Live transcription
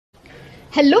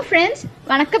Hello friends,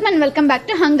 vanakkam and welcome back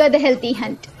to Hunger the Healthy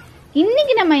Hunt.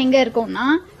 இன்னைக்கு நம்ம எங்க இருக்கோம்னா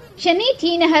சென்னை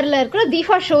T.Nagarல இருக்கிற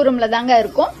Difa ஷோரூம்ல தாங்க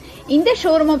இருக்கோம். இந்த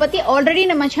ஷோரூமை பத்தி ஆல்ரெடி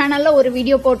நம்ம சேனல்ல ஒரு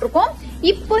வீடியோ போட்டிருக்கோம்.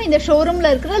 இப்போ இந்த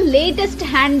ஷோரூம்ல இருக்கிற latest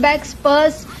handbags,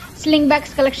 purse, sling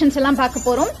packs collections எல்லாம் பார்க்க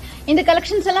போறோம். இந்த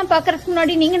கலெக்ஷன்ஸ் எல்லாம் பார்க்கறதுக்கு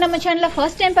முன்னாடி நீங்க நம்ம சேனலை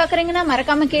ஃபர்ஸ்ட் டைம் பாக்குறீங்கன்னா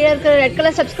மறக்காம கீழே இருக்கிற ரெட்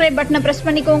கலர் சப்ஸ்கிரைப் பட்டனை பிரஸ்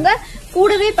பண்ணிக்கோங்க.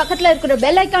 கூடவே பக்கத்துல இருக்கிற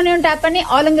பெல் ஐக்கானையும் டேப் பண்ணி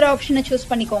ஆல்ங்கிற ஆப்ஷனை சூஸ்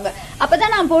பண்ணிக்கோங்க.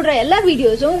 அப்பதான் நான் போடுற எல்லா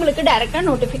வீடியோஸும் உங்களுக்கு டைரக்டா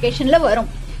நோட்டிபிகேஷன்ல வரும்.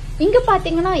 இங்க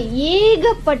பாத்தீங்கன்னா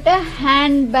ஏகப்பட்ட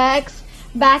hand bags,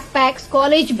 back packs,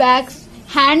 college bags,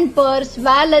 hand purse,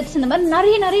 wallets, இந்த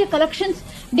மாதிரி நிறைய கலெக்ஷன்ஸ்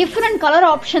டிஃப்ரெண்ட் கலர்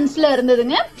ஆப்ஷன்ஸ்ல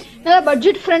இருந்ததுங்க. நல்லா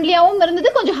பட்ஜெட் ஃப்ரெண்ட்லியாவும் இருந்தது,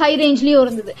 கொஞ்சம் ஹை ரேஞ்ச்லயும்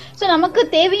இருந்தது. ஸோ நமக்கு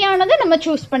தேவையானதை நம்ம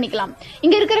சூஸ் பண்ணிக்கலாம்.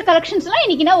 இங்க இருக்கிற கலெக்ஷன்ஸ் எல்லாம்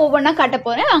இன்னைக்கு நான் ஒவ்வொன்றா காட்ட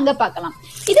போறேன், அங்க பார்க்கலாம்.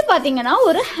 இது பாத்தீங்கன்னா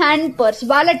ஒரு ஹேண்ட் பர்ஸ்,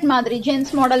 வாலெட் மாதிரி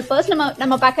ஜென்ஸ் மாடல் பர்ஸ்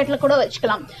நம்ம பாக்கெட்ல கூட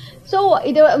வச்சுக்கலாம். ஸோ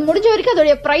இது முடிஞ்ச வரைக்கும்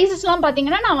அதோடைய பிரைசஸ் எல்லாம்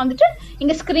பாத்தீங்கன்னா நான் வந்துட்டு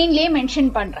இங்க ஸ்கிரீன்லயே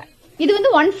மென்ஷன் பண்றேன். இது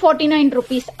வந்து 149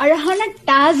 rupees. அழகான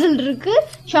டாசல் இருக்கு,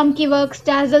 சம்கி ஒர்க்ஸ்,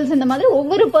 டாசல்ஸ், இந்த மாதிரி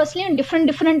ஒவ்வொரு பர்ஸ்லயும்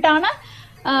டிஃப்ரெண்டான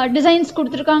டிசைன்ஸ்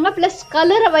கொடுத்துருக்காங்க. பிளஸ்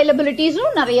கலர்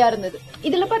அவைலபிலிட்டிஸும் நிறைய இருந்தது.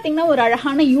 இதுல பாத்தீங்கன்னா ஒரு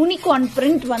அழகான யூனிகார்ன்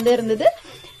பிரிண்ட் வந்து இருந்தது.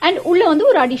 அண்ட் உள்ள வந்து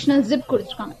ஒரு அடிஷனல் ஜிப்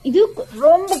கொடுத்துருக்காங்க. இது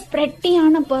ரொம்ப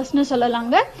பிரெட்டியான பர்ஸ்னு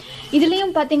சொல்லலாங்க.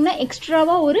 இதுலயும் பாத்தீங்கன்னா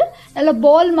எக்ஸ்ட்ராவா ஒரு நல்ல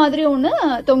பால் மாதிரி ஒண்ணு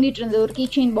தொங்கிட்டு இருந்தது, ஒரு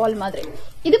கீச்செயின் பால் மாதிரி.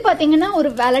 இது பாத்தீங்கன்னா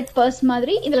ஒரு வேலட் பர்ஸ்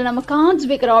மாதிரி. இதுல நம்ம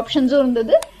கார்ட்ஸ் வைக்கிற ஆப்ஷன்ஸும்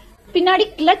இருந்தது. பின்னாடி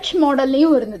கிளட்ச்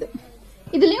மாடல்லையும் இருந்தது.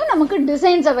 இதுலயும் நமக்கு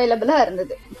டிசைன்ஸ் அவைலபிளா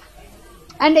இருந்தது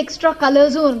அண்ட் எக்ஸ்ட்ரா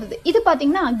கலர்ஸும் இருந்தது. இது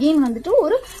பாத்தீங்கன்னா அகெயின் வந்துட்டு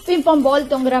ஒரு பிம்பாம் பால்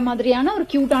தொங்குற மாதிரியான ஒரு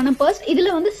கியூட்டான பர்ஸ்.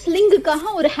 இதுல வந்து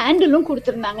ஸ்லிங்குக்காக ஒரு ஹேண்டிலும்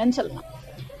கொடுத்துருந்தாங்கன்னு சொல்லலாம்.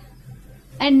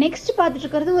 அண்ட் நெக்ஸ்ட் பாத்துட்டு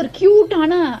இருக்கிறது ஒரு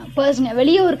கியூட்டான பர்ஸ்ங்க.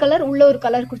 வெளியே ஒரு கலர், உள்ள ஒரு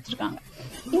கலர் கொடுத்துருக்காங்க.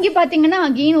 இங்க பாத்தீங்கன்னா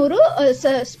அகெயின் ஒரு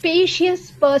ஸ்பேஷியஸ்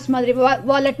பர்ஸ் மாதிரி,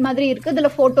 வாலெட் மாதிரி இருக்கு.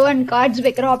 இதுல போட்டோ அண்ட் கார்ட்ஸ்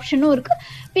வைக்கிற ஆப்ஷனும் இருக்கு.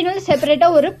 பின்னாடி செப்பரேட்டா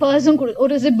ஒரு பர்ஸும்,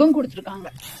 ஒரு ஜிப்பும் கொடுத்துருக்காங்க.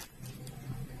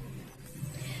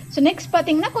 ஸோ நெக்ஸ்ட்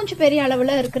பாத்தீங்கன்னா கொஞ்சம் பெரிய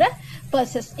அளவுல இருக்கிற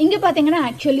பர்சஸ். இங்க பாத்தீங்கன்னா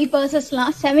ஆக்சுவலி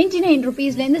பர்சஸ்லாம் 79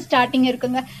 rupeesல இருந்து ஸ்டார்டிங்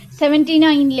இருக்குங்க.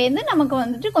 79ல இருந்து நமக்கு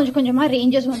வந்துட்டு கொஞ்சம் கொஞ்சமா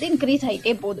ரேஞ்சஸ் வந்து இன்க்ரீஸ்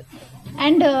ஆயிட்டே போகுது.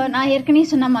 அண்ட் நான் ஏற்கனவே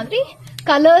சொன்ன மாதிரி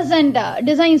கலர்ஸ் அண்ட்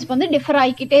டிசைன்ஸ் வந்து டிஃபர்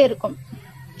ஆகிக்கிட்டே இருக்கும்.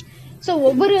 ஸோ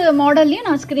ஒவ்வொரு மாடல்லையும்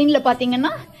நான் ஸ்கிரீன்ல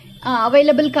பாத்தீங்கன்னா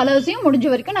அவைலபிள் கலர்ஸையும் முடிஞ்ச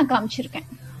வரைக்கும் நான் காமிச்சிருக்கேன்.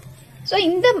 ஸோ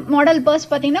இந்த மாடல் பர்ஸ்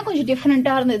பார்த்தீங்கன்னா கொஞ்சம்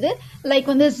டிஃப்ரெண்டா இருந்தது. லைக்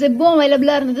வந்து ஜிப்பும்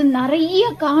அவைலபிளா இருந்தது. நிறைய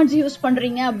கார்ட்ஸ் யூஸ்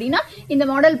பண்றீங்க அப்படின்னா இந்த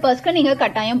மாடல் பர்ஸ்க்கு நீங்க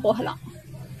கட்டாயம் போகலாம்.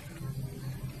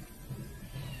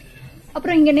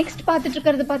 அப்புறம் இங்க நெக்ஸ்ட் பார்த்துட்டு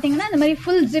இருக்கிறது பாத்தீங்கன்னா இந்த மாதிரி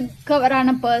ஃபுல் ஜிப்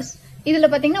கவரான பர்ஸ். இதுல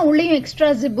பாத்தீங்கன்னா உள்ளேயும் எக்ஸ்ட்ரா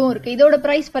ஜிப்பும் இருக்கு. இதோட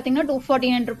பிரைஸ் பாத்தீங்கன்னா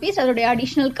 249 rupees. அதோட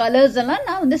அடிஷனல் கலர்ஸ் எல்லாம்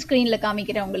நான் வந்து ஸ்கிரீன்ல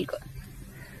காமிக்கிறேன் உங்களுக்கு.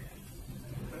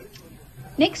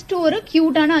 நெக்ஸ்ட் ஒரு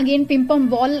கியூட்டான அகைன் பிம்பம்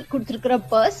பால் கொடுத்துருக்கிற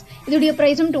பர்ஸ். இதோடைய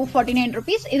பிரைஸும் 249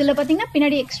 rupees. இதுல பாத்தீங்கன்னா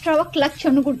பின்னாடி எக்ஸ்ட்ராவா கிளட்ச்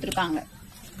ஒன்று கொடுத்துருக்காங்க.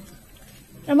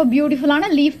 ரொம்ப பியூட்டிஃபுல்லான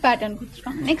லீஃப் பேட்டர்ன்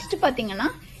கொடுத்துருக்காங்க. நெக்ஸ்ட் பாத்தீங்கன்னா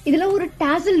இதுல ஒரு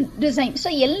டாசல் டிசைன்.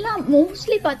 ஸோ எல்லா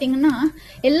மோஸ்ட்லி பாத்தீங்கன்னா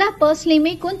எல்லா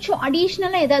பர்ஸ்லயுமே கொஞ்சம்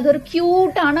அடிஷ்னலா ஏதாவது ஒரு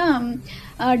கியூட்டான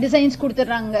டிசைன்ஸ்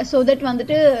கொடுத்துட்றாங்க. ஸோ தட்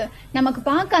வந்துட்டு நமக்கு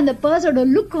பார்க்க அந்த பர்ஸோட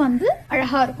லுக் வந்து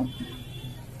அழகா இருக்கும்.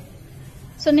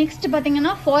 ஸோ நெக்ஸ்ட்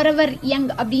பாத்தீங்கன்னா ஃபார் எவர்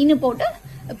யங் அப்படின்னு போட்டு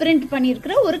பிரிண்ட்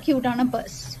பண்ணிருக்கிற ஒரு கியூட்டான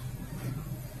பர்ஸ்.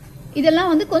 இதெல்லாம்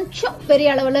வந்து கொஞ்சம் பெரிய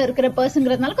அளவுல இருக்கிற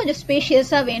பர்ஸ்ங்கிறதுனால கொஞ்சம்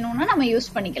ஸ்பேஷியஸா வேணும்னா நம்ம யூஸ்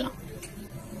பண்ணிக்கலாம்.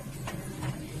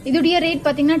 இதோடைய ரேட்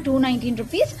பாத்தீங்கன்னா 219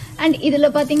 rupees. அண்ட் இதுல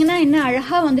பாத்தீங்கன்னா என்ன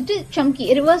அழகா வந்துட்டு சம்கி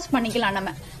ரிவர்ஸ் பண்ணிக்கலாம்.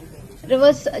 நம்ம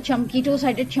ரிவர்ஸ் சம்கி,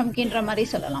 2-sided சம்கின்ற மாதிரி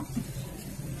சொல்லலாம்.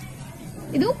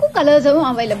 இதுக்கும் கலர்ஸும்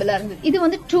அவைலபிளா இருந்தது. இது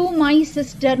வந்து டு மை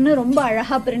சிஸ்டர்னு ரொம்ப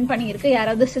அழகா பிரிண்ட் பண்ணியிருக்கு.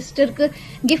 யாராவது சிஸ்டருக்கு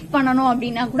கிஃப்ட் பண்ணணும்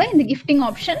அப்படின்னா கூட இந்த கிஃப்டிங்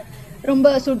ஆப்ஷன் ரொம்ப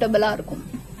சூட்டபிளா இருக்கும்.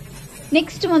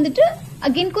 நெக்ஸ்ட் வந்துட்டு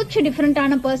அகைன் கொஞ்சம்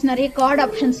டிஃப்ரெண்டான பர்ஸ், நிறைய கார்டு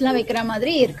ஆப்ஷன்ஸ் எல்லாம் வைக்கிற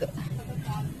மாதிரி இருக்கு.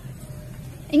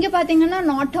 இங்க பாத்தீங்கன்னா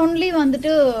நாட் ஓன்லி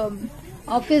வந்துட்டு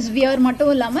ஆஃபீஸ் வியர் மட்டும்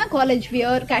இல்லாம college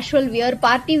wear, casual wear,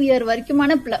 party wear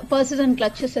வரைக்குமான purchase and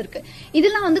clutches இருக்கு.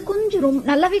 இதெல்லாம் வந்து கொஞ்சம்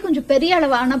நல்லாவே கொஞ்சம் பெரிய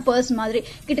அளவான பர்ஸ் மாதிரி,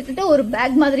 கிட்டத்தட்ட ஒரு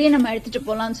பேக் மாதிரியே நம்ம எடுத்துட்டு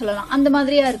போலாம்னு சொல்லலாம். அந்த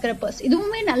மாதிரியா இருக்கிற பர்ஸ்.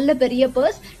 இதுவுமே நல்ல பெரிய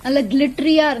பர்ஸ், நல்ல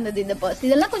கிளிட்டரியா இருந்தது இந்த பர்ஸ்.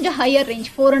 இதெல்லாம் கொஞ்சம் ஹையர் ரேஞ்ச்,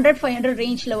 400-500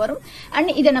 ரேஞ்ச்ல வரும்.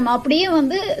 அண்ட் இதை நம்ம அப்படியே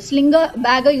வந்து ஸ்லிங்கா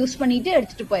பேக்கை யூஸ் பண்ணிட்டு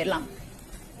எடுத்துட்டு போயிடலாம்.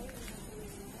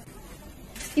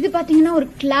 இது பாத்தீங்கன்னா ஒரு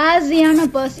கிளாஸியான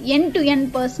பர்ஸ், என் டு என்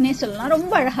பர்ஸ்னே சொல்லலாம்.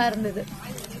 ரொம்ப அழகா இருந்தது.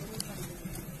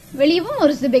 வெளியவும்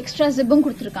ஒரு ஜிப், எக்ஸ்ட்ரா ஜிப்பும்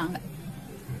கொடுத்துருக்காங்க.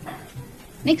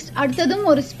 நெக்ஸ்ட் அடுத்ததும்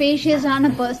ஒரு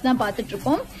ஸ்பேஷியஸான பர்ஸ் தான் பார்த்துட்டு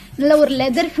இருக்கோம். நல்ல ஒரு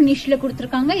லெதர் பினிஷ்ல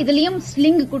கொடுத்துருக்காங்க. இதுலயும்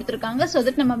ஸ்லிங் கொடுத்துருக்காங்க. சோ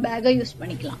தட் நம்ம பேக்கை யூஸ்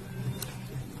பண்ணிக்கலாம்.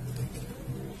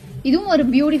 இதுவும் ஒரு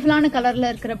பியூட்டிஃபுல்லான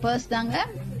கலர்ல இருக்கிற பர்ஸ் தாங்க.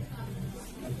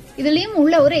 இதுலயும்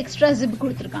உள்ள ஒரு எக்ஸ்ட்ரா ஜிப்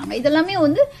கொடுத்திருக்காங்க. இதெல்லாமே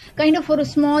வந்து கைண்ட் ஆஃப் ஒரு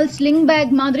ஸ்மால் ஸ்லிங்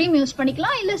பேக் மாதிரியும் யூஸ்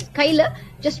பண்ணிக்கலாம், இல்ல கையில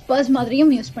ஜஸ்ட் பர்ஸ்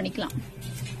மாதிரியும் யூஸ் பண்ணிக்கலாம்.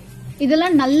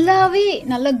 இதெல்லாம் நல்லாவே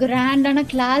நல்ல கிராண்டான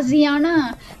கிளாஸியான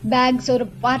பேக்ஸ், ஒரு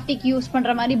பார்ட்டிக்கு யூஸ்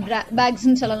பண்ற மாதிரி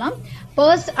பேக்ஸ்ன்னு சொல்லலாம்.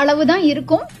 பர்ஸ் அளவு தான்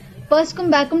இருக்கும்,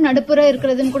 பர்ஸ்க்கும் பேக்கும் நடுப்புற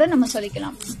இருக்கிறதுன்னு கூட நம்ம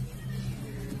சொல்லிக்கலாம்.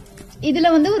 இதுல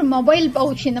வந்து ஒரு மொபைல்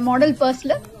பவுச், இந்த மாடல்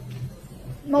பர்ஸ்ல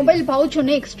மொபைல் பவுச்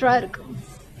ஒன்னு எக்ஸ்ட்ரா இருக்கு.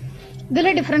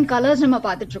 இதுல டிஃப்ரெண்ட் கலர்ஸ் நம்ம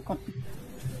பார்த்துட்டு இருக்கோம்.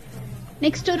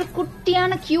 நெக்ஸ்ட் ஒரு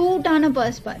குட்டியான கியூட்டான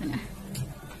பர்ஸ் பாருங்க.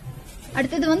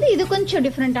 அடுத்தது வந்து இது கொஞ்சம்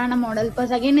டிஃப்ரெண்டான மாடல்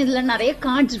பர்ஸ். அகைன் இதுல நிறைய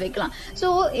கார்ட்ஸ் வைக்கலாம். ஸோ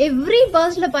எவ்ரி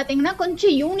பர்ஸ்ல பாத்தீங்கன்னா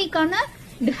கொஞ்சம் யூனிக்கான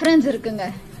டிஃபரன்ஸ் இருக்குங்க.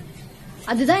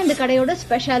 அதுதான் இந்த கடையோட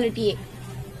ஸ்பெஷாலிட்டியே.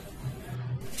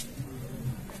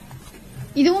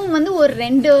 இதுவும் வந்து ஒரு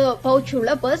 2 பவுச்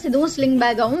உள்ள பர்ஸ். இதுவும் ஸ்லிங்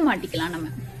பேக்காவும் மாட்டிக்கலாம். நம்ம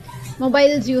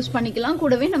மொபைல்ஸ் யூஸ் பண்ணிக்கலாம்,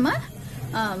 கூடவே நம்ம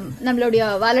நம்மளுடைய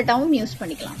வாலெட்டாவும் யூஸ்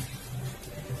பண்ணிக்கலாம்.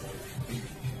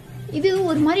 இது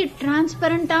ஒரு மாதிரி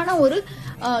டிரான்ஸ்பரண்டான ஒரு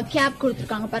கேப்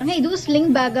கொடுத்துருக்காங்க பாருங்க. இதுவும் ஸ்லிங்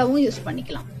பேக்காவும் யூஸ்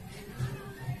பண்ணிக்கலாம்.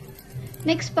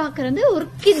 நெக்ஸ்ட் பாக்குறது ஒரு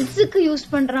கிட்ஸுக்கு யூஸ்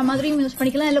பண்ற மாதிரியும் யூஸ்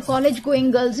பண்ணிக்கலாம், இல்ல காலேஜ்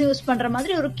கோயிங் கேர்ள்ஸ் யூஸ் பண்ற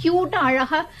மாதிரி ஒரு கியூட்டா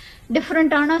அழகா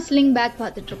டிஃப்ரெண்டான ஸ்லிங் பேக்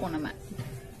பார்த்துட்டு இருக்கோம் நம்ம.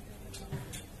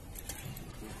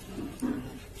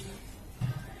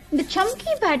 இந்த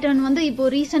சம்கி பேட்டர்ன் வந்து இப்போ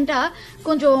ரீசெண்டா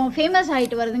கொஞ்சம் ஃபேமஸ்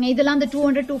ஆயிட்டு வருதுங்க. இதெல்லாம் அந்த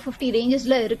 200-250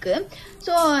 ரேஞ்சஸ்ல இருக்கு.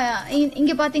 ஸோ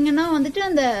இங்க பாத்தீங்கன்னா வந்துட்டு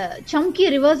அந்த சம்கி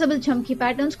ரிவர்சபிள் சம்கி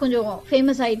பேட்டர்ன்ஸ் கொஞ்சம்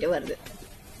ஃபேமஸ் ஆயிட்டு வருது.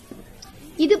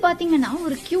 இது பாத்தீங்கன்னா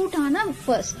ஒரு கியூட்டான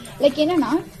பர்ஸ். லைக்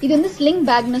என்னன்னா இது வந்து ஸ்லிங்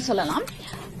பேக்னு சொல்லலாம்.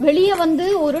 வெளியே வந்து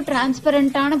ஒரு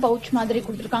டிரான்ஸ்பரண்டான பவுச் மாதிரி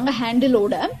கொடுத்துருக்காங்க,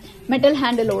 ஹேண்டிலோட, மெட்டல்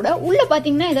ஹேண்டிலோட. உள்ள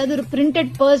பாத்தீங்கன்னா ஏதாவது ஒரு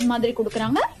பிரிண்டட் பர்ஸ் மாதிரி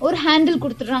கொடுக்குறாங்க, ஒரு ஹேண்டில்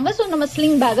கொடுத்துறாங்க. ஸோ நம்ம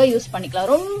ஸ்லிங் பேக்கா யூஸ்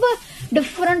பண்ணிக்கலாம். ரொம்ப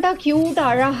டிஃப்ரெண்டா கியூட்டா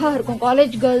அழகா இருக்கும்.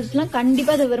 காலேஜ் கேர்ள்ஸ் எல்லாம்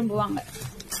கண்டிப்பா அதை விரும்புவாங்க.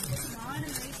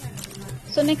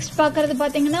 ஸோ நெக்ஸ்ட் பாக்குறது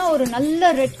பாத்தீங்கன்னா ஒரு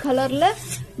நல்ல ரெட் கலர்ல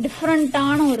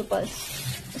டிஃப்ரெண்டான ஒரு பர்ஸ்,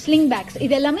 ஸ்லிங் பேக்ஸ்.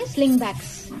 இது எல்லாமே ஸ்லிங்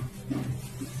பேக்ஸ்.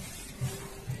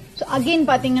 அகைன்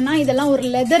பாத்தீங்கன்னா இதெல்லாம் ஒரு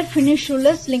லெதர் பினிஷ் உள்ள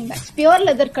ஸ்லிங் பேக்ஸ். பியூர்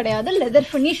லெதர் கிடையாது, லெதர்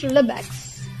பினிஷ் உள்ள பேக்ஸ்.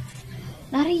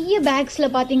 நிறைய பேக்ஸ்ல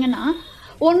பாத்தீங்கன்னா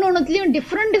ஒன்னொன்னுலயும்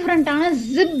டிஃப்ரெண்டான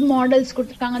ஜிப் மாடல்ஸ்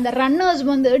கொடுத்துருக்காங்க. அந்த ரன்னர்ஸ்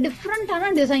வந்து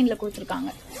டிஃப்ரெண்டான டிசைன்ல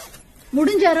கொடுத்துருக்காங்க.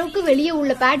 முடிஞ்ச அளவுக்கு வெளியே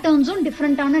உள்ள பேட்டர்ன்ஸும்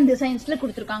டிஃப்ரெண்டான டிசைன்ஸ்ல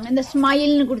கொடுத்துருக்காங்க. இந்த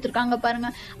ஸ்மைல்னு கொடுத்துருக்காங்க பாருங்க.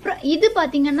 அப்புறம் இது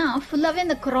பாத்தீங்கன்னா ஃபுல்லாவே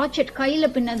இந்த கிராச்செட், கையில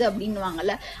பின்னது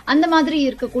அப்படின்னுவாங்கல்ல, அந்த மாதிரி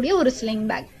இருக்கக்கூடிய ஒரு ஸ்லிங்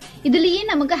பேக். இதுலயே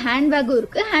நமக்கு ஹேண்ட்பேக்கும்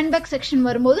இருக்கு. ஹேண்ட்பேக் செக்ஷன்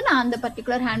வரும்போது நான் அந்த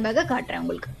பர்டிகுலர் ஹேண்ட்பேக்கை காட்டுறேன்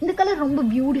உங்களுக்கு. இந்த கலர் ரொம்ப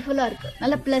பியூட்டிஃபுல்லா இருக்கு,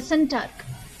 நல்ல பிளசண்டா இருக்கு.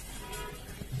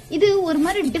 இது ஒரு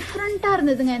மாதிரி டிஃப்ரெண்டா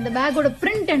இருந்ததுங்க. இந்த பேக்கோட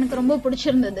பிரிண்ட் எனக்கு ரொம்ப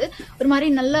பிடிச்சிருந்தது. ஒரு மாதிரி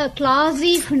நல்ல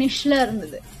கிளாஸி பினிஷ்ல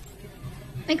இருந்தது.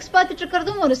 நெக்ஸ்ட் பார்த்துட்டு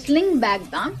இருக்கிறதும் ஒரு ஸ்லிங் பேக்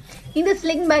தான். இந்த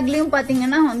ஸ்லிங் பேக்லயும்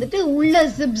பாத்தீங்கன்னா வந்துட்டு உள்ள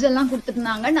ஜிப்ஸ் எல்லாம்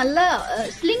கொடுத்துருந்தாங்க. நல்ல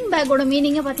ஸ்லிங் பேக்கோட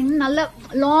மீனிங்க பாத்தீங்கன்னா நல்ல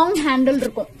லாங் ஹேண்டில்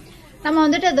இருக்கும். நம்ம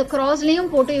வந்துட்டு அதை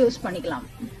கிராஸ்லயும் போட்டு யூஸ் பண்ணிக்கலாம்,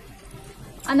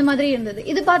 அந்த மாதிரி இருந்தது.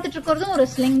 இது பார்த்துட்டு இருக்கிறதும் ஒரு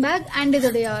ஸ்லிங் பேக். அண்ட்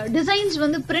இதோடைய டிசைன்ஸ்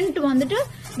வந்து பிரிண்ட் வந்துட்டு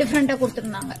டிஃப்ரெண்டா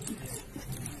கொடுத்துருந்தாங்க.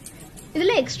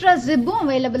 இதுல எக்ஸ்ட்ரா ஜிப்பும்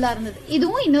அவைலபிளா இருந்தது.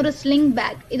 இதுவும் இன்னொரு ஸ்லிங்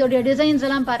பேக். இதோடைய டிசைன்ஸ்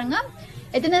எல்லாம் பாருங்க.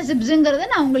 எத்தனை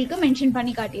ஜிப்ஸுங்கிறத நான் உங்களுக்கு மென்ஷன்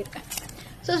பண்ணி காட்டியிருக்கேன்.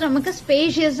 ஸோ நமக்கு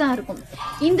ஸ்பேஷியஸா இருக்கும்.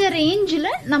 இந்த ரேஞ்சில்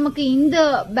நமக்கு இந்த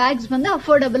பேக்ஸ் வந்து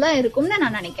அஃபோர்டபுளா இருக்கும்னு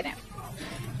நான் நினைக்கிறேன்.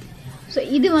 ஸோ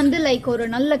இது வந்து லைக் ஒரு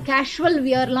நல்ல கேஷுவல்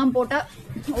வியர்லாம் போட்டால்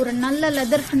ஒரு நல்ல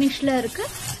லெதர் ஃபினிஷ்ல இருக்கு.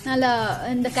 நல்ல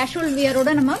இந்த கேஷுவல் வியரோட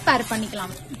நம்ம பேர்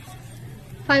பண்ணிக்கலாம்.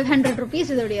 500 rupees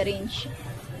இதோடைய ரேஞ்ச்.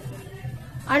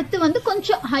 அடுத்து வந்து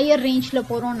கொஞ்சம் ஹையர் ரேஞ்ச்ல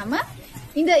போறோம் நம்ம.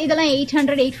 இதெல்லாம்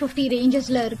 800-850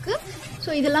 ரேஞ்சஸ்ல இருக்கு.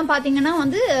 ஸோ இதெல்லாம் பாத்தீங்கன்னா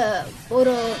வந்து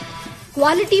ஒரு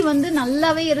குவாலிட்டி வந்து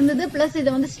நல்லாவே இருந்தது. பிளஸ் இதை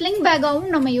வந்து ஸ்லிங் பேக்காவும்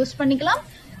நம்ம யூஸ் பண்ணிக்கலாம்,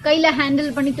 கையில ஹேண்டில்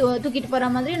பண்ணி தூக்கிட்டு போற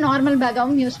மாதிரி நார்மல்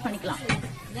பேக்காவும் யூஸ் பண்ணிக்கலாம்.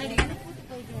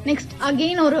 நெக்ஸ்ட்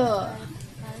அகெயின் ஒரு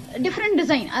டிஃப்ரெண்ட்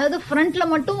டிசைன். அதாவது ஃப்ரண்ட்ல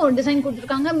மட்டும் ஒரு டிசைன்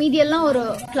கொடுத்துருக்காங்க, மீதி எல்லாம் ஒரு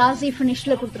கிளாஸி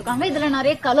பினிஷ்ல கொடுத்துருக்காங்க. இதுல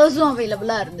நிறைய கலர்ஸும்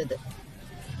அவைலபிளா இருந்தது.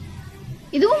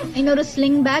 இதுவும் இன்னொரு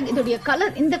ஸ்லிங் பேக். இதோடைய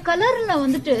கலர், இந்த கலர்ல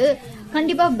வந்துட்டு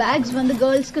கண்டிப்பா பேக்ஸ் வந்து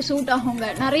கேர்ள்ஸ்க்கு சூட் ஆகுங்க.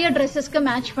 நிறைய ட்ரெஸ்ஸஸ்க்கு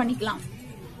மேட்ச் பண்ணிக்கலாம்.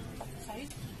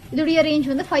 இதோடைய ரேஞ்ச்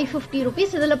வந்து 550 rupees.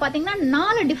 இதுல பாத்தீங்கன்னா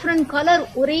 4 டிஃப்ரெண்ட் கலர்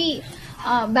ஒரே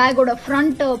பேக்கோட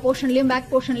ஃப்ரண்ட் போர்ஷன்லயும் பேக்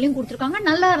போர்ஷன்லயும் கொடுத்துருக்காங்க.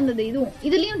 நல்லா இருந்தது.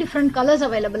 இதுலயும் டிஃப்ரெண்ட் கலர்ஸ்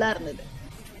அவைலபிளா இருந்தது.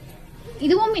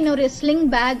 இதுவும் இன்னொரு ஸ்லிங்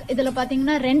பேக். இதுல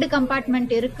பாத்தீங்கன்னா 2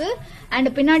 கம்பார்ட்மெண்ட் இருக்கு. அண்ட்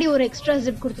பின்னாடி ஒரு எக்ஸ்ட்ரா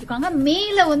ஜிப் கொடுத்துருக்காங்க,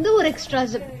 மேல வந்து ஒரு எக்ஸ்ட்ரா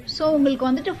ஜிப். ஸோ உங்களுக்கு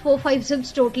வந்துட்டு 4-5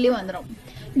 ஜிப்ஸ் டோட்டலி வந்துடும்.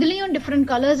 இதுலயும் டிஃப்ரெண்ட்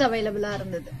கலர்ஸ் அவைலபிளா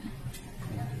இருந்தது.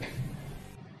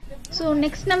 ஸோ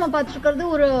நெக்ஸ்ட் நம்ம பார்த்துருக்கிறது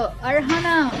ஒரு அழகான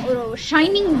ஒரு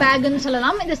ஷைனிங் பேக்னு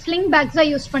சொல்லலாம். இந்த ஸ்லிங் பேக்ஸா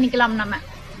யூஸ் பண்ணிக்கலாம் நம்ம.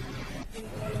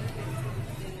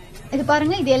 இது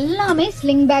பாருங்க, இது எல்லாமே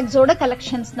ஸ்லிங் பேக்ஸோட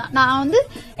கலெக்ஷன்ஸ் தான். நான் வந்து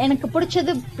எனக்கு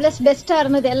பிடிச்சது பிளஸ் பெஸ்டா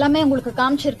இருந்தது எல்லாமே உங்களுக்கு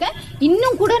காமிச்சிருக்கேன்.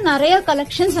 இன்னும் கூட நிறைய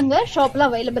கலெக்ஷன்ஸ் அங்க ஷாப்ல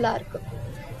அவைலபிளா இருக்கு.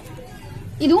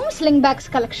 இதுவும் ஸ்லிங்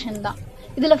பேக்ஸ் கலெக்ஷன் தான்.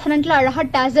 இதுல ஃப்ரண்ட்ல அழகா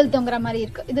டாசல் தொங்குற மாதிரி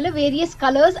இருக்கு. இதுல various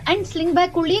colours and sling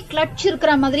bag உள்ளே கிளட்ச்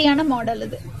இருக்கிற மாதிரியான மாடல்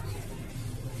இது.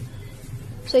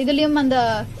 ஸோ இதுலயும் அந்த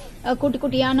குட்டி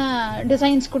குட்டியான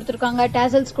டிசைன்ஸ் கொடுத்துருக்காங்க,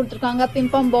 டாசல்ஸ் கொடுத்துருக்காங்க,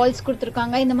 பிம்பம் பால்ஸ்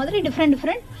கொடுத்துருக்காங்க. இந்த மாதிரி டிஃப்ரெண்ட்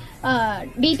டிஃப்ரெண்ட்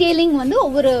டீடைலிங் வந்து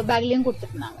ஒவ்வொரு பேக்லயும்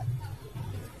கொடுத்துருந்தாங்க.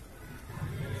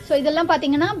 ஸோ இதெல்லாம்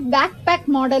பாத்தீங்கன்னா பேக் பேக்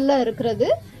மாடல்ல இருக்கிறது.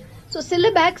 ஸோ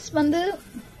சில பேக்ஸ் வந்து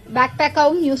பேக்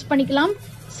பேக்காவும் யூஸ் பண்ணிக்கலாம்,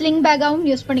 ஸ்லிங் பேக்காவும்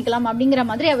யூஸ் பண்ணிக்கலாம் அப்படிங்கிற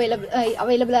மாதிரி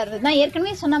அவைலபிளா இருந்தது. நான்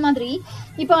ஏற்கனவே சொன்ன மாதிரி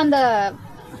இப்போ அந்த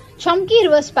சம்கி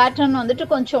ரிவர்ஸ் பேட்டர்ன் வந்துட்டு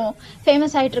கொஞ்சம்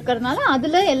ஃபேமஸ் ஆயிட்டு இருக்கிறதுனால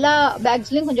அதுல எல்லா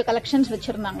பேக்ஸ்லயும் கொஞ்சம் கலெக்ஷன்ஸ்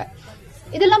வச்சிருந்தாங்க.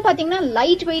 இதெல்லாம் பாத்தீங்கன்னா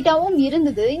லைட் வெயிட்டாவும்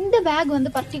இருந்தது. இந்த பேக் வந்து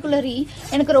பர்டிகுலரி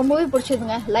எனக்கு ரொம்பவே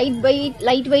பிடிச்சதுங்க.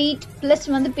 லைட் வெயிட் பிளஸ்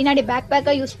வந்து பின்னாடி பேக்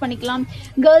பேக்கா யூஸ் பண்ணிக்கலாம்.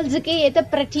 கேர்ள்ஸுக்கே ஏற்ற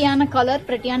பிரெட்டியான கலர்,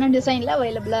 பிரெட்டியான டிசைன்ல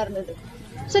அவைலபிளா இருந்தது.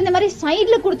 ஸோ இந்த மாதிரி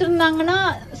சைட்ல கொடுத்துருந்தாங்கன்னா,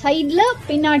 சைட்ல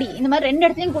பின்னாடி இந்த மாதிரி ரெண்டு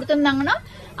இடத்துலயும் கொடுத்துருந்தாங்கன்னா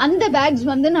அந்த பேக்ஸ்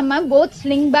வந்து நம்ம both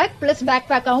sling bag plus back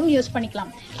பேக்காவும் use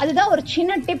பண்ணிக்கலாம். அதுதான் ஒரு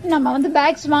சின்ன டிப் நம்ம வந்து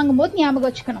பேக்ஸ் வாங்கும் போது ஞாபகம்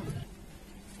வச்சுக்கணும்.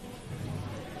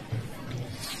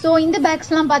 ஸோ இந்த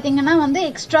பேக்ஸ் எல்லாம் பாத்தீங்கன்னா வந்து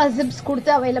எக்ஸ்ட்ரா ஜிப்ஸ்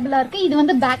கொடுத்து அவைலபிளா இருக்கு. இது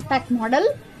வந்து பேக் பேக் மாடல்,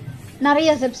 நிறைய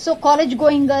zips. So college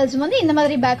going girls வந்து இந்த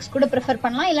மாதிரி பேக்ஸ் கூட ப்ரிஃபர்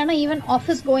பண்ணலாம். இல்லைன்னா ஈவன்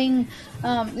ஆஃபீஸ் கோயிங்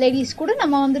லேடிஸ் கூட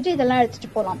நம்ம வந்துட்டு இதெல்லாம்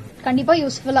எடுத்துட்டு போகலாம். கண்டிப்பா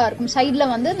யூஸ்ஃபுல்லா இருக்கும். சைட்ல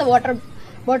வந்து இந்த வாட்டர்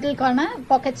பாட்டிலுக்கான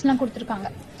பாக்கெட்ஸ் எல்லாம் கொடுத்துருக்காங்க.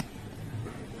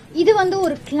 இது வந்து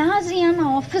ஒரு கிளாஸியான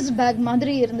ஆஃபீஸ் பேக்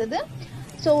மாதிரி இருந்தது.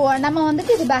 ஸோ நம்ம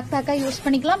வந்துட்டு இது பேக் பேக்கா யூஸ்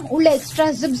பண்ணிக்கலாம். உள்ள எக்ஸ்ட்ரா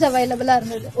ஜிப்ஸ் அவைலபிளா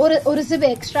இருந்தது. ஒரு ஜிப்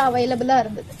எக்ஸ்ட்ரா அவைலபிளா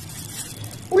இருந்தது.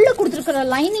 உள்ள கொடுத்துருக்கிற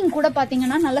லைனிங் கூட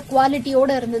பாத்தீங்கன்னா நல்ல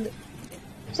குவாலிட்டியோட இருந்தது.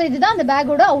 ஸோ இதுதான் அந்த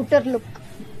பேக்கோட அவுட்டர் லுக்.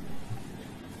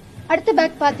 அடுத்த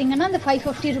பேக் பாத்தீங்கன்னா இந்த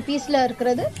 550 rupeesல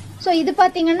இருக்கிறது. ஸோ இது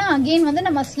பாத்தீங்கன்னா அகெயின் வந்து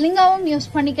நம்ம ஸ்லிங்காவும் யூஸ்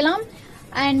பண்ணிக்கலாம்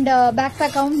அண்ட் பேக்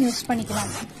பேக்காவும் யூஸ்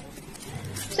பண்ணிக்கலாம்.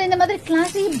 ஸோ இந்த மாதிரி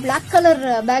கிளாசி பிளாக் கலர்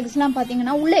பேக்ஸ் எல்லாம்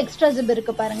பாத்தீங்கன்னா உள்ள எக்ஸ்ட்ரா ஜிப்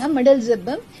இருக்கு பாருங்க, மிடில்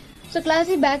ஜிப். ஸோ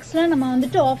கிளாசி பேக்ஸ்ல நம்ம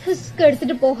வந்துட்டு ஆஃபீஸ்க்கு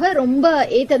எடுத்துட்டு போக ரொம்ப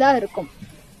ஏத்ததா இருக்கும்.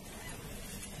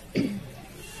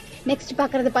 நெக்ஸ்ட்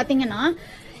பாக்குறது பாத்தீங்கன்னா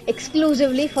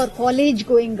exclusively for college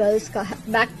going கேர்ள்ஸ்க்காக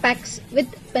back packs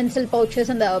with pencil pouches,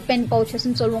 அந்த பென் பவுச்சஸ்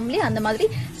சொல்லுவோம் இல்லையா, அந்த மாதிரி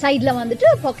சைட்ல வந்துட்டு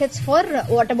பாக்கெட்ஸ் ஃபார்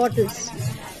வாட்டர் பாட்டில்ஸ்.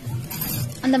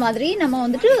 அந்த மாதிரி நம்ம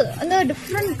வந்துட்டு அந்த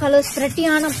டிஃப்ரெண்ட் கலர்ஸ்,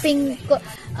 பிரெட்டியான பிங்க்,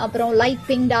 அப்புறம் light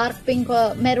pink, dark pink,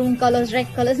 maroon colours,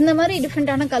 red colours, இந்த மாதிரி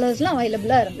டிஃப்ரெண்டான கலர்ஸ்லாம்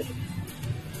அவைலபிளா இருந்தது.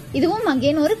 இதுவும்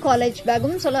அகெயின் ஒரு காலேஜ்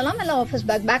பேக்கும் சொல்லலாம், இல்ல ஆஃபீஸ்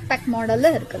பேக், பேக் பேக் மாடல்ல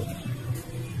இருக்குது.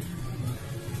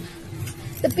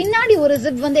 பின்னாடி ஒரு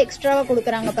ஜிப் வந்து எக்ஸ்ட்ராவா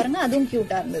கொடுக்குறாங்க பாருங்க, அதுவும்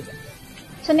கியூட்டா இருந்தது.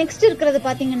 ஸோ நெக்ஸ்ட் இருக்கிறது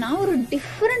பாத்தீங்கன்னா ஒரு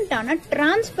டிஃப்ரெண்டான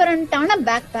டிரான்ஸ்பரண்டான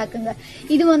பேக் பேக்குங்க.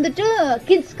 இது வந்துட்டு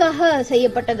கிட்ஸ்க்காக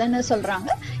செய்யப்பட்டதுன்னு சொல்றாங்க.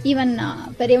 ஈவன்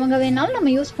பெரியவங்க வேணாலும்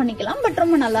நம்ம யூஸ் பண்ணிக்கலாம், பட்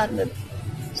ரொம்ப நல்லா இருந்தது.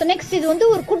 ஸோ நெக்ஸ்ட் இது வந்து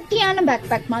ஒரு குட்டியான பேக்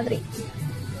பேக் மாதிரி.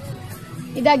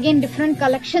 இது again different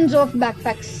collections of back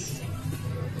packs.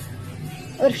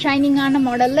 ஒரு ஷைனிங்கான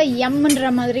மாடல்ல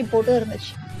எம்ன்ற மாதிரி போட்டு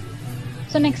இருந்துச்சு.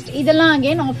 ஸோ நெக்ஸ்ட் இதெல்லாம்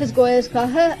அகெயின் ஆஃபீஸ்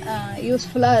கோயர்ஸ்க்காக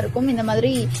யூஸ்ஃபுல்லா இருக்கும். இந்த மாதிரி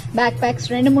பேக் பேக்ஸ்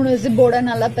 2-3 ஜிப்போட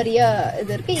நல்லா பெரிய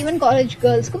இது இருக்கு. ஈவன் காலேஜ்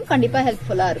கேர்ள்ஸ்க்கும் கண்டிப்பா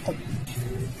ஹெல்ப்ஃபுல்லா இருக்கும்.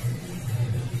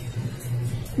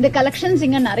 இந்த கலெக்ஷன்ஸ்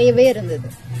இங்க நிறையவே இருந்தது.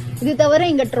 இது தவிர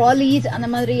இங்க ட்ராலிஸ் அந்த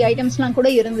மாதிரி ஐட்டம்ஸ்லாம் கூட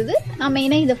இருந்தது. நான்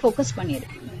மெயினா இதை ஃபோக்கஸ்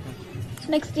பண்ணியிருக்கேன்.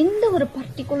 நெக்ஸ்ட் இந்த ஒரு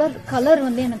பர்டிகுலர் கலர்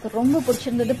வந்து எனக்கு ரொம்ப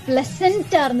பிடிச்சிருந்தது.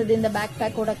 பிளசண்டா இருந்தது இந்த பேக்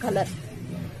பேக்கோட கலர்.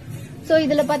 ஸோ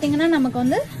இதுல பாத்தீங்கன்னா நமக்கு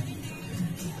வந்து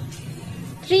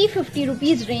 350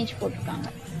 rupees ரேஞ்ச் போட்டிருக்காங்க.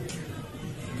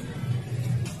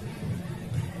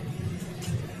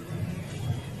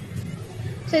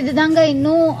 ஸோ இதுதாங்க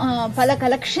இன்னும் பல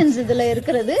கலெக்ஷன்ஸ் இதுல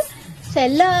இருக்கிறது. ஸோ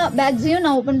எல்லா பேக்ஸையும்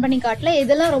நான் ஓபன் பண்ணி காட்டல.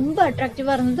 எதெல்லாம் ரொம்ப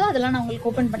அட்ராக்டிவா இருந்ததோ அதெல்லாம் நான் உங்களுக்கு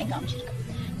ஓபன் பண்ணி காமிச்சிருக்கேன்.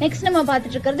 நெக்ஸ்ட் நம்ம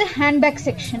பார்த்துட்டு இருக்கிறது ஹேண்ட்பேக்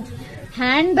செக்ஷன்.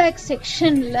 ஹேண்ட்பேக்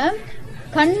செக்ஷன்ல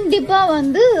கண்டிப்பா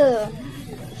வந்து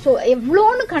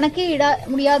எவ்வளோன்னு கணக்கே இட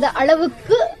முடியாத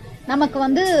அளவுக்கு நமக்கு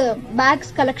வந்து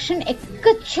பேக்ஸ் கலெக்ஷன்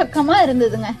எக்கச்சக்கமா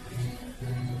இருந்ததுங்க.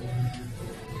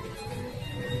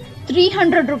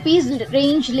 300 rupees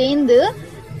ரேஞ்ச்ல இருந்து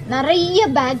நிறைய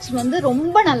பேக்ஸ் வந்து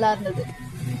ரொம்ப நல்லா இருந்தது.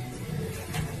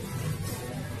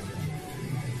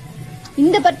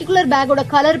 இந்த பர்டிகுலர் பேக்கோட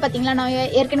கலர் பாத்தீங்களா, நான்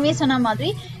ஏற்கனவே சொன்ன மாதிரி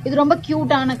இது ரொம்ப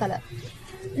கியூட்டான கலர்.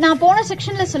 நான் போன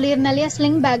செக்ஷன்ல சொல்லியிருந்தேன் இல்லையா,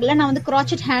 ஸ்லிங் பேக்ல நான் வந்து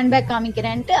கிராச்செட் ஹேண்ட்பேக்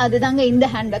காமிக்கிறேன்ட்டு, அதுதாங்க இந்த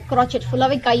ஹேண்ட்பேக். கிராச்செட்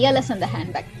ஃபுல்லாவே கையால செஞ்ச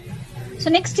ஹேண்ட்பேக். ஸோ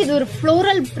நெக்ஸ்ட் இது ஒரு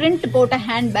ஃப்ளோரல் பிரிண்ட் போட்ட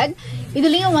ஹேண்ட்பேக்.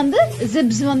 இதுலயும் வந்து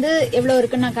ஜிப்ஸ் வந்து எவ்வளவு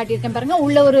இருக்குன்னு நான் காட்டியிருக்கேன் பாருங்க.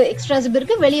 உள்ள ஒரு எக்ஸ்ட்ரா ஜிப்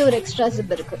இருக்கு, வெளியே ஒரு எக்ஸ்ட்ரா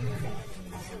ஜிப் இருக்கு.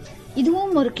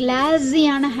 இதுவும் ஒரு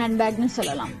கிளாஸியான ஹேண்ட்பேக்னு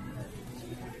சொல்லலாம்.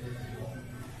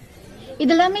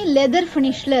 இதெல்லாமே லெதர்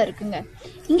ஃபினிஷ்ல இருக்குங்க.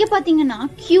 இங்க பாத்தீங்கன்னா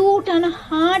கியூட்டான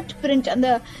ஹார்ட் பிரிண்ட், அந்த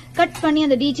கட் பண்ணி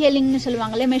அந்த டீடைலிங்னு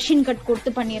சொல்லுவாங்கல்ல, மெஷின் கட்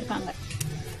கொடுத்து பண்ணியிருக்காங்க.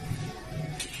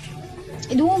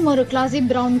 இதுவும் ஒரு கிளாசி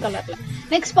பிரவுன் கலர்ல.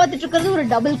 நெக்ஸ்ட் பார்த்துட்டு இருக்கிறது ஒரு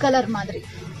டபுள் கலர் மாதிரி.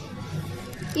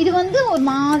 இது வந்து ஒரு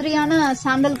மாதிரியான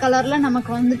சாண்டல் கலர்ல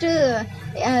நமக்கு வந்துட்டு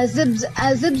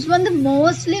ஜிப்ஸ் வந்து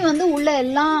மோஸ்ட்லி வந்து உள்ள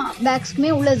எல்லா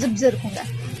பேக்ஸ்க்குமே உள்ள ஜிப்ஸ் இருக்குங்க.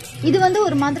 இது வந்து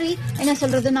ஒரு மாதிரி என்ன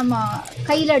சொல்றது, நம்ம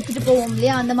கையில எடுத்துட்டு போவோம்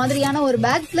இல்லையா, அந்த மாதிரியான ஒரு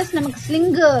பேக். பிளஸ் நமக்கு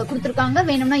ஸ்லிங் கொடுத்துருக்காங்க,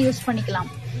 வேணும்னா யூஸ் பண்ணிக்கலாம்.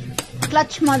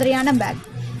 கிளட்ச் மாதிரியான பேக்.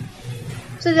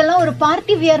 ஸோ இதெல்லாம் ஒரு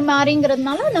பார்ட்டி வியர்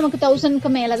மாதிரிங்கிறதுனால நமக்கு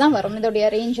 1000க்கு மேலதான் வரும் இதோடைய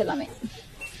ரேஞ்ச் எல்லாமே.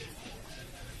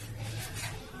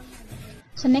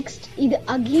 ஸோ நெக்ஸ்ட் இது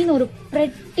அகெயின் ஒரு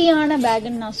பிரெட்டியான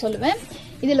பேக்னு நான் சொல்லுவேன்.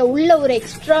 இதுல உள்ள ஒரு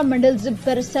எக்ஸ்ட்ரா மிடில் ஜிப்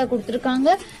பெருசா கொடுத்துருக்காங்க.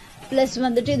 பிளஸ்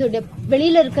வந்துட்டு இதோடைய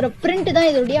வெளியில இருக்கிற பிரிண்ட் தான்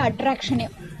இதோடைய அட்ராக்ஷனே.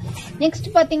 நெக்ஸ்ட்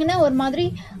பாத்தீங்கன்னா ஒரு மாதிரி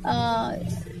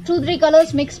 2-3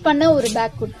 கலர்ஸ் மிக்ஸ் பண்ண ஒரு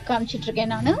பேக் காமிச்சிட்டு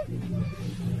இருக்கேன் நானு.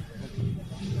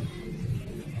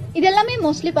 இது எல்லாமே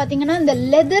மோஸ்ட்லி பாத்தீங்கன்னா இந்த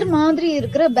லெதர் மாதிரி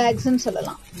இருக்கிற பேக்ஸ்ன்னு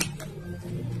சொல்லலாம்.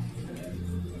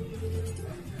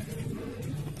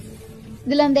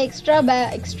 இதுல அந்த எக்ஸ்ட்ரா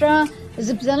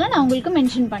ஜிப்ஸ் எல்லாம் நான் உங்களுக்கு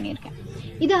மென்ஷன் பண்ணியிருக்கேன்.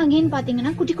 இது அகைன்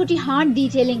பாத்தீங்கன்னா குட்டி குட்டி ஹார்ட்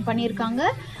டீடைலிங் பண்ணியிருக்காங்க.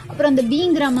 அப்புறம் அந்த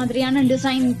பீங்கிற மாதிரியான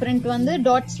டிசைன் பிரிண்ட் வந்து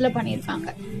டாட்ஸ்ல பண்ணியிருக்காங்க.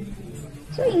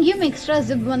 ஸோ இங்கேயும் எக்ஸ்ட்ரா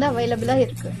ஜிப் வந்து அவைலபிளா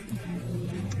இருக்கு.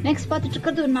 நெக்ஸ்ட் பார்த்துட்டு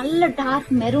இருக்கிறது ஒரு நல்ல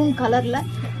டார்க் மெரூன் கலர்ல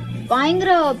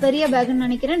பயங்கர பெரிய பேக்னு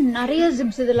நினைக்கிறேன். நிறைய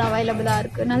ஜிப்ஸ் இதுல அவைலபிளா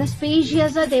இருக்கு. நல்ல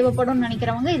ஸ்பேஷியஸா தேவைப்படும்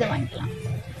நினைக்கிறவங்க இதை வாங்கிக்கலாம்.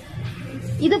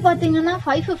 இது பாத்தீங்கன்னா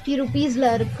 550 rupeesல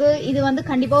இருக்கு. இது வந்து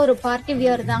கண்டிப்பா ஒரு பார்ட்டி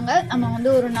வியர் தாங்க. நம்ம வந்து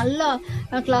ஒரு நல்ல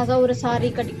கிளாஸா ஒரு சாரி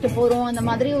கட்டிட்டு போறோம், அந்த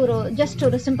மாதிரி ஒரு ஜஸ்ட்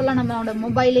ஒரு சிம்பிளா நம்மளோட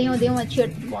மொபைலையும் இதையும் வச்சு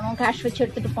எடுத்துட்டு போனோம், கேஷ் வச்சு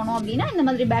எடுத்துட்டு போனோம் அப்படின்னா இந்த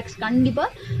மாதிரி பேக்ஸ் கண்டிப்பா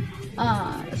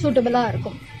சூட்டபிளா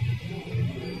இருக்கும்.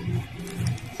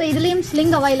 ஸோ இதுலயும்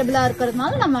ஸ்லிங் அவைலபிளா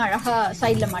இருக்கிறதுனால நம்ம அழகா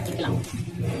சைட்ல மாட்டிக்கலாம்.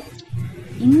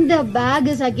 இந்த back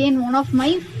is again one of my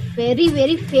very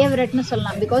very ஃபேவரட்னு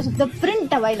சொல்லலாம். Because of the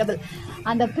print available.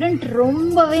 அந்த பிரிண்ட்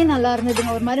ரொம்பவே நல்லா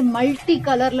இருந்ததுங்க. ஒரு மாதிரி மல்டி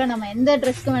கலர்ல நம்ம எந்த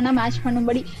ட்ரெஸ்க்கு வேணா மேட்ச்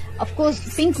பண்ணும்படி. அஃப்கோர்ஸ்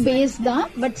பிங்க் பேஸ் தான்,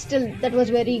 but still that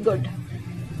was very good.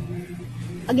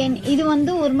 Again இது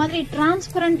வந்து ஒரு மாதிரி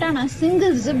டிரான்ஸ்பரண்டான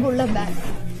சிங்கிள் ஜிப் உள்ள பேக்.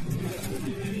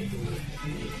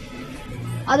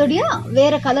 அதோடைய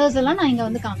வேற கலர்ஸ் எல்லாம் நான் இங்க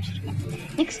வந்து காமிச்சிருக்கேன்.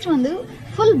 நெக்ஸ்ட் வந்து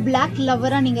ஃபுல் பிளாக்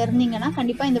லவரா நீங்க இருந்தீங்கன்னா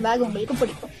கண்டிப்பா இந்த பேக் உங்களுக்கு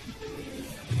பிடிக்கும்.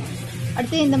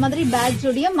 அடுத்து இந்த மாதிரி பேக்ஸ்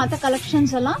உடைய மற்ற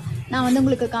கலெக்ஷன்ஸ் எல்லாம் நான் வந்து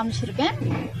உங்களுக்கு காமிச்சிருக்கேன்.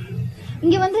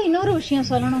 இங்க வந்து இன்னொரு விஷயம்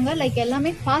சொல்லணுங்க, லைக்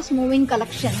எல்லாமே ஃபாஸ்ட் மூவிங்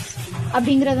கலெக்ஷன்ஸ்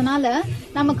அப்படிங்கறதுனால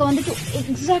நமக்கு வந்துட்டு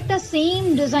எக்ஸாக்டா சேம்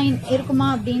டிசைன் இருக்குமா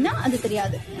அப்படின்னா அது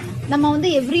தெரியாது. நம்ம வந்து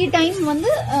எவ்ரி டைம்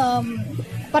வந்து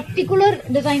பர்டிகுலர்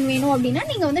டிசைன் வேணும் அப்படின்னா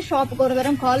நீங்க வந்து ஷாப்புக்கு ஒரு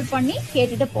தரம் கால் பண்ணி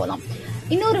கேட்டுட்டு போகலாம்.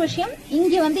 இன்னொரு விஷயம்,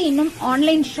 இங்க வந்து இன்னும்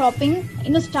ஆன்லைன் ஷாப்பிங்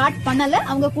இன்னும் ஸ்டார்ட் பண்ணல.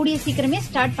 அவங்க கூடிய சீக்கிரமே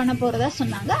ஸ்டார்ட் பண்ண போறதா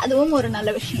சொன்னாங்க. அதுவும் ஒரு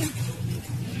நல்ல விஷயம்.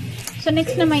 ஸோ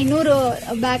நெக்ஸ்ட் நம்ம இன்னொரு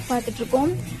பேக் பார்த்துட்டு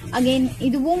இருக்கோம். அகெயின்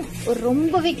இதுவும் ஒரு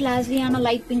ரொம்பவே கிளாஸியான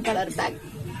லைட் பிங்க் கலர் பேக்.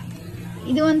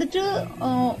 இது வந்துட்டு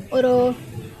ஒரு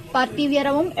பார்ட்டி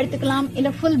வியராவும் எடுத்துக்கலாம்,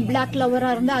 இல்ல ஃபுல் பிளாக்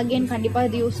லவரா இருந்தா அகெயின் கண்டிப்பா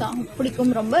இது யூஸ் ஆகும்,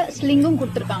 பிடிக்கும். ரொம்ப ஸ்லிங்கும்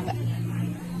கொடுத்துருக்காங்க.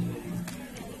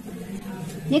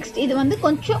 நெக்ஸ்ட் இது வந்து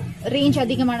கொஞ்சம் ரேஞ்ச்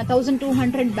அதிகமான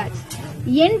 1200 packs.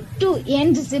 End to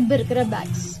end zip இருக்கிற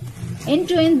packs. End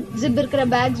to end zip இருக்கிற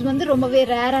பேக்ஸ் வந்து ரொம்பவே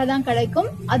ரேரா தான் கிடைக்கும்.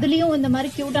 அதுலயும் இந்த மாதிரி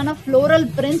கியூட்டான ஃப்ளோரல்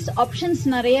பிரிண்ட்ஸ் ஆப்ஷன்ஸ்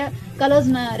நிறைய கலர்ஸ்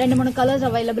 2-3 கலர்ஸ்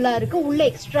அவைலபிளா இருக்கு. உள்ள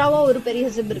எக்ஸ்ட்ராவா ஒரு பெரிய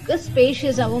ஜிப் இருக்கு,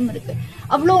 ஸ்பேஷியஸாவும் இருக்கு.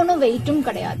 அவ்வளோ ஒன்றும் வெயிட்டும்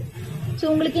கிடையாது. ஸோ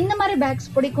உங்களுக்கு இந்த மாதிரி பேக்ஸ்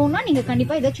பிடிக்கும்னா நீங்க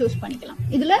கண்டிப்பா இதை சூஸ் பண்ணிக்கலாம்.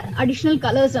 இதுல அடிஷனல்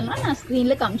கலர்ஸ் எல்லாம் நான்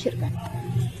ஸ்கிரீன்ல காமிச்சிருக்கேன்.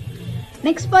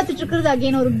 நெக்ஸ்ட் பார்த்துட்டு இருக்கிறது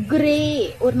அகைன் ஒரு கிரே,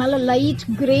 ஒரு நல்ல லைட்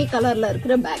கிரே கலர்ல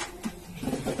இருக்கிற பேக்.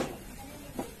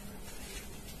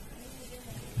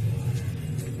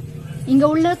 இங்க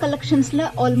உள்ள கலெக்ஷன்ஸ்ல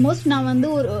ஆல்மோஸ்ட் நான் வந்து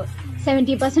ஒரு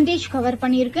 70% கவர்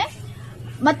பண்ணியிருக்கேன்.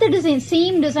 மற்ற டிசைன்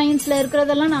சேம் டிசைன்ஸ்ல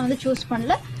இருக்கிறதெல்லாம் நான் வந்து சூஸ்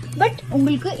பண்ணல. பட்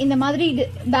உங்களுக்கு இந்த மாதிரி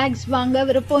பேக்ஸ் வாங்க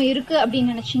விருப்பம் இருக்கு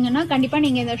அப்படின்னு நினைச்சீங்கன்னா கண்டிப்பா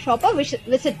நீங்க இந்த ஷாப்பை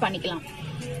விசிட் பண்ணிக்கலாம்.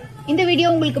 இந்த வீடியோ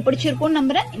உங்களுக்கு பிடிச்சிருக்கும்னு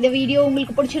நம்புறேன். இந்த வீடியோ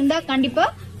உங்களுக்கு பிடிச்சிருந்தா கண்டிப்பா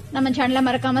நம்ம சேனலை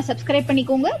மறக்காம சப்ஸ்கிரைப்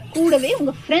பண்ணிக்கோங்க. கூடவே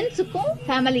உங்க ஃப்ரெண்ட்ஸுக்கும்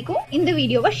ஃபேமிலிக்கும் இந்த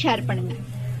வீடியோவை ஷேர் பண்ணுங்க.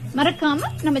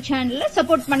 மறக்காம நம்ம சேனல்ல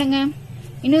சப்போர்ட் பண்ணுங்க.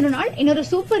 இன்னொரு நாள் இன்னொரு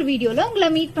சூப்பர் வீடியோல உங்களை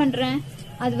மீட் பண்றேன்.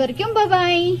 அது வரைக்கும்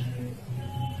பாய்.